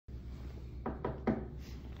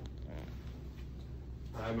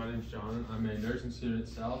Hi, my name's John. I'm a nursing student at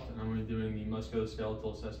South, and I'm going to be doing the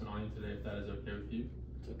musculoskeletal assessment on you today, if that is okay with you.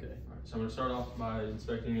 It's okay. All right, so I'm going to start off by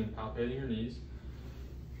inspecting and palpating your knees.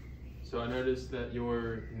 So I noticed that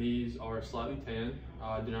your knees are slightly tan.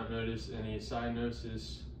 I do not notice any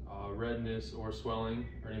cyanosis, redness, or swelling,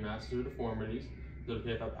 or any masses or deformities. Is it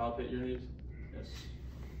okay if I palpate your knees? Yes.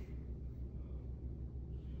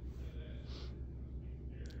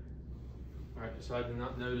 All right, so I did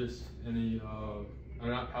not notice any, I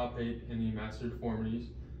did not palpate any masses or deformities.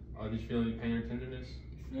 Did you feel any pain or tenderness?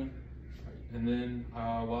 No. And then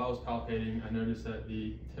while I was palpating, I noticed that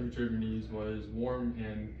the temperature of your knees was warm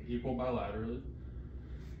and equal bilaterally.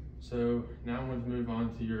 So now I'm going to move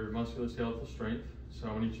on to your musculoskeletal strength. So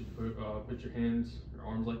I want you to put your hands, your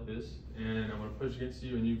arms like this, and I'm going to push against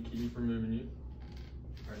you and you keep me from moving you.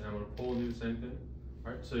 All right, now I'm going to pull and do the same thing.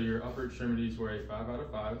 All right, so your upper extremities were a 5 out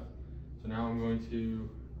of 5. So now I'm going to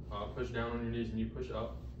push down on your knees and you push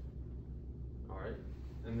up. All right,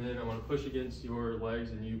 and then I'm going to push against your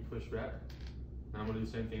legs and you push back. Now I'm going to do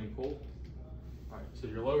the same thing and pull. All right, so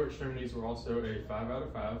your lower extremities were also a 5 out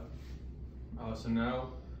of 5. So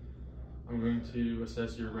now I'm going to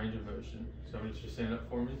assess your range of motion. So I'm going to just stand up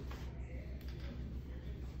for me.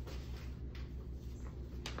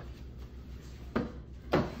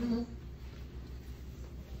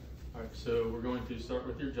 All right, so we're going to start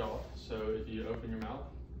with your jaw. So if you open your mouth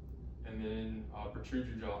and then protrude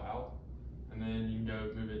your jaw out, and then you can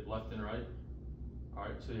go move it left and right. All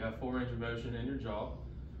right, so you have full range of motion in your jaw.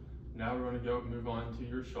 Now we're going to move on to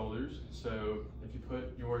your shoulders. So if you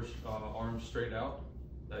put your arms straight out,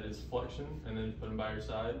 that is flexion, and then you put them by your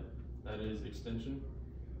side, that is extension,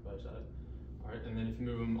 by your side. All right, and then if you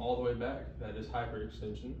move them all the way back, that is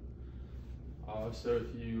hyperextension. So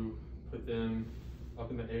if you put them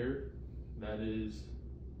up in the air, that is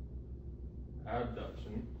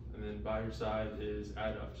abduction, and then by your side is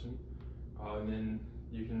adduction. And then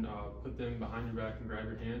you can put them behind your back and grab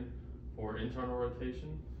your hand for internal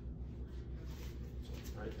rotation.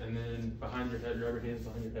 Right, and then behind your head, grab your hands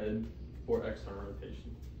behind your head for external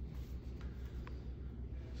rotation.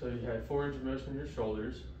 So you had full range of motion in your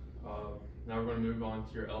shoulders. Now we're going to move on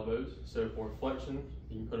to your elbows. So for flexion,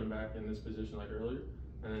 you can put them back in this position like earlier,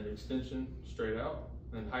 and then extension, straight out,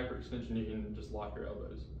 and then hyperextension, you can just lock your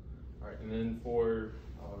elbows. All right, and then for,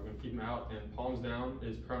 we're going to keep them out, and palms down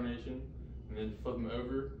is pronation, and then flip them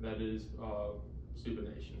over, that is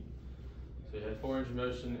supination. So you have full range of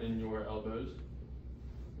motion in your elbows.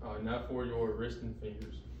 Now for your wrist and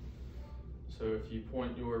fingers. So if you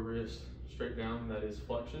point your wrist straight down, that is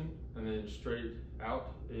flexion, and then straight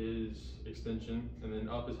out is extension, and then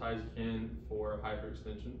up as high as you can for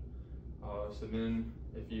hyperextension. So then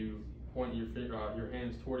if you point your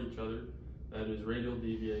hands toward each other, that is radial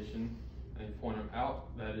deviation, and you point them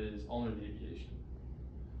out, that is ulnar deviation.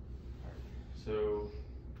 So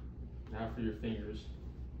now for your fingers,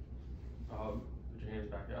 put your hands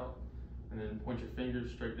back out, and then point your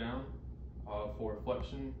fingers straight down for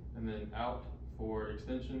flexion, and then out for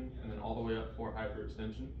extension, and then all the way up for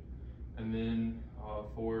hyperextension. And then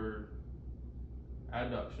for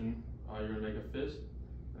adduction, you're going to make a fist,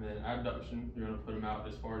 and then abduction, you're going to put them out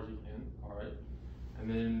as far as you can. All right, and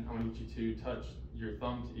then I want you to touch your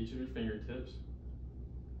thumb to each of your fingertips,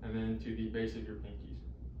 and then to the base of your pinkies.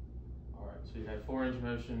 All right, so you have full range of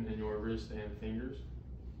motion in your wrist and fingers.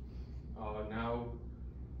 Now,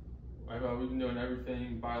 we've been doing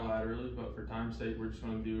everything bilaterally, but for time's sake, we're just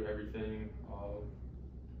going to do everything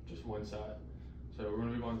just one side. So we're going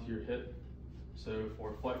to move on to your hip. So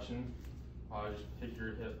for flexion, just pick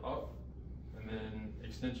your hip up, and then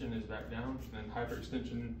extension is back down, and then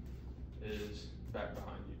hyperextension is back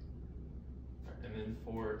behind you. Right, and then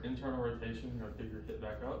for internal rotation, you're going to pick your hip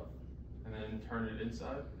back up, and then turn it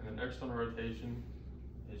inside, and then external rotation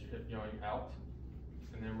is your hip going out.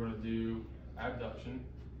 And then we're going to do abduction.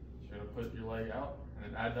 So you're going to put your leg out,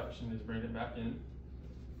 and then adduction is bringing it back in.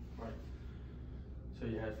 All right. So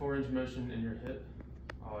you had full range of motion in your hip.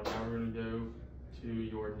 Now we're going to go to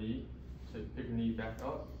your knee. So you pick your knee back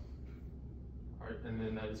up. All right, and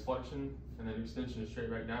then that is flexion, and then extension is straight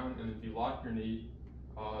back down. And if you lock your knee,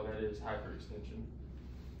 that is hyperextension.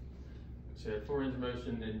 So you have full range of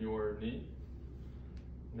motion in your knee.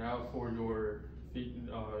 Now for your feet,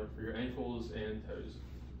 for your ankles and toes.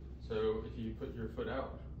 So if you put your foot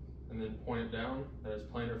out and then point it down, that is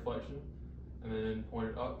plantar flexion, and then point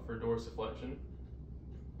it up for dorsiflexion.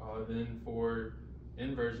 Then for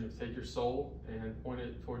inversion, you take your sole and point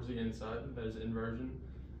it towards the inside, that is inversion,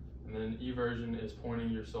 and then eversion is pointing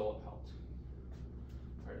your sole out.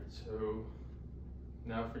 All right, so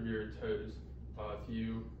now for your toes. If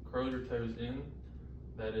you curl your toes in,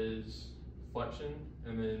 that is flexion,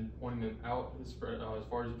 and then pointing them out as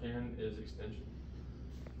far as you can is extension.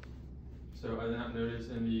 So I did not notice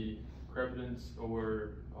any crepitance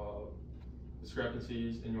or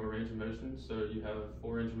discrepancies in your range of motion. So you have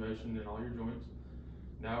full range of motion in all your joints.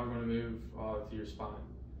 Now we're going to move to your spine.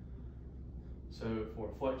 So for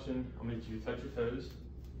flexion, I'm going to get you to touch your toes.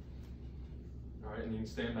 All right, and you can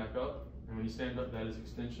stand back up. And when you stand up, that is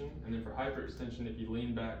extension. And then for hyperextension, if you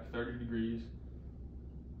lean back 30 degrees,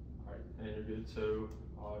 all right, and you're good. So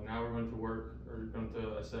now we're going to work, or we're going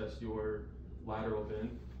to assess your lateral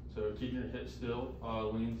bend. So keep your hips still,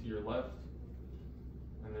 lean to your left,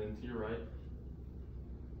 and then to your right.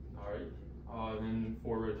 All right, then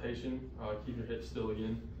for rotation, keep your hips still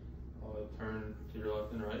again, turn to your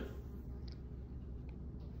left and right.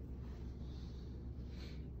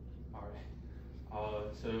 All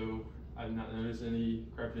right, so I did not notice any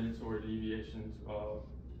crepitance or deviations or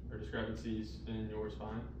discrepancies in your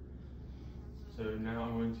spine. So now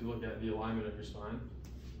I'm going to look at the alignment of your spine.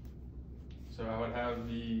 So I would have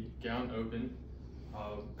the gown open,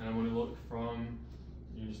 and I'm going to look from,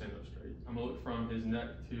 you can stand up straight. I'm going to look from his neck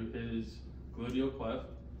to his gluteal cleft.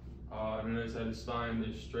 And notice that his spine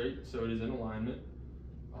is straight, so it is in alignment.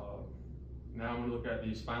 Now I'm going to look at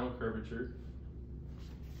the spinal curvature.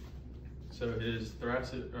 So his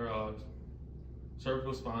thoracic or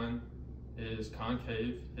cervical spine is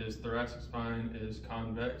concave, his thoracic spine is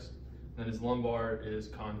convex, and his lumbar is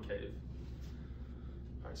concave.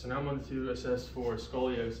 All right, so now I'm going to assess for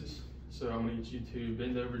scoliosis. So I'm going to get you to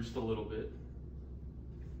bend over just a little bit.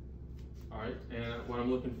 All right, and what I'm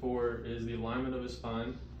looking for is the alignment of his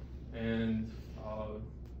spine, and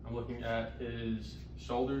I'm looking at his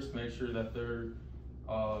shoulders to make sure that they're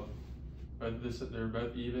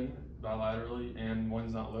both even bilaterally, and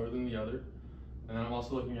one's not lower than the other. And then I'm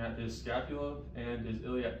also looking at his scapula and his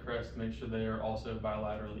iliac crest to make sure they are also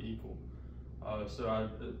bilaterally equal. So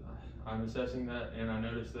I'm assessing that, and I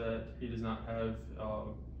notice that he does not have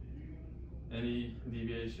any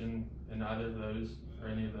deviation in either of those or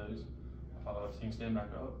any of those. So you can stand back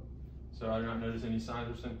up. So I do not notice any signs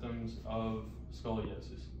or symptoms of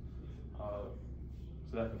scoliosis.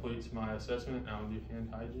 So that completes my assessment. I'll do hand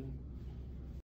hygiene.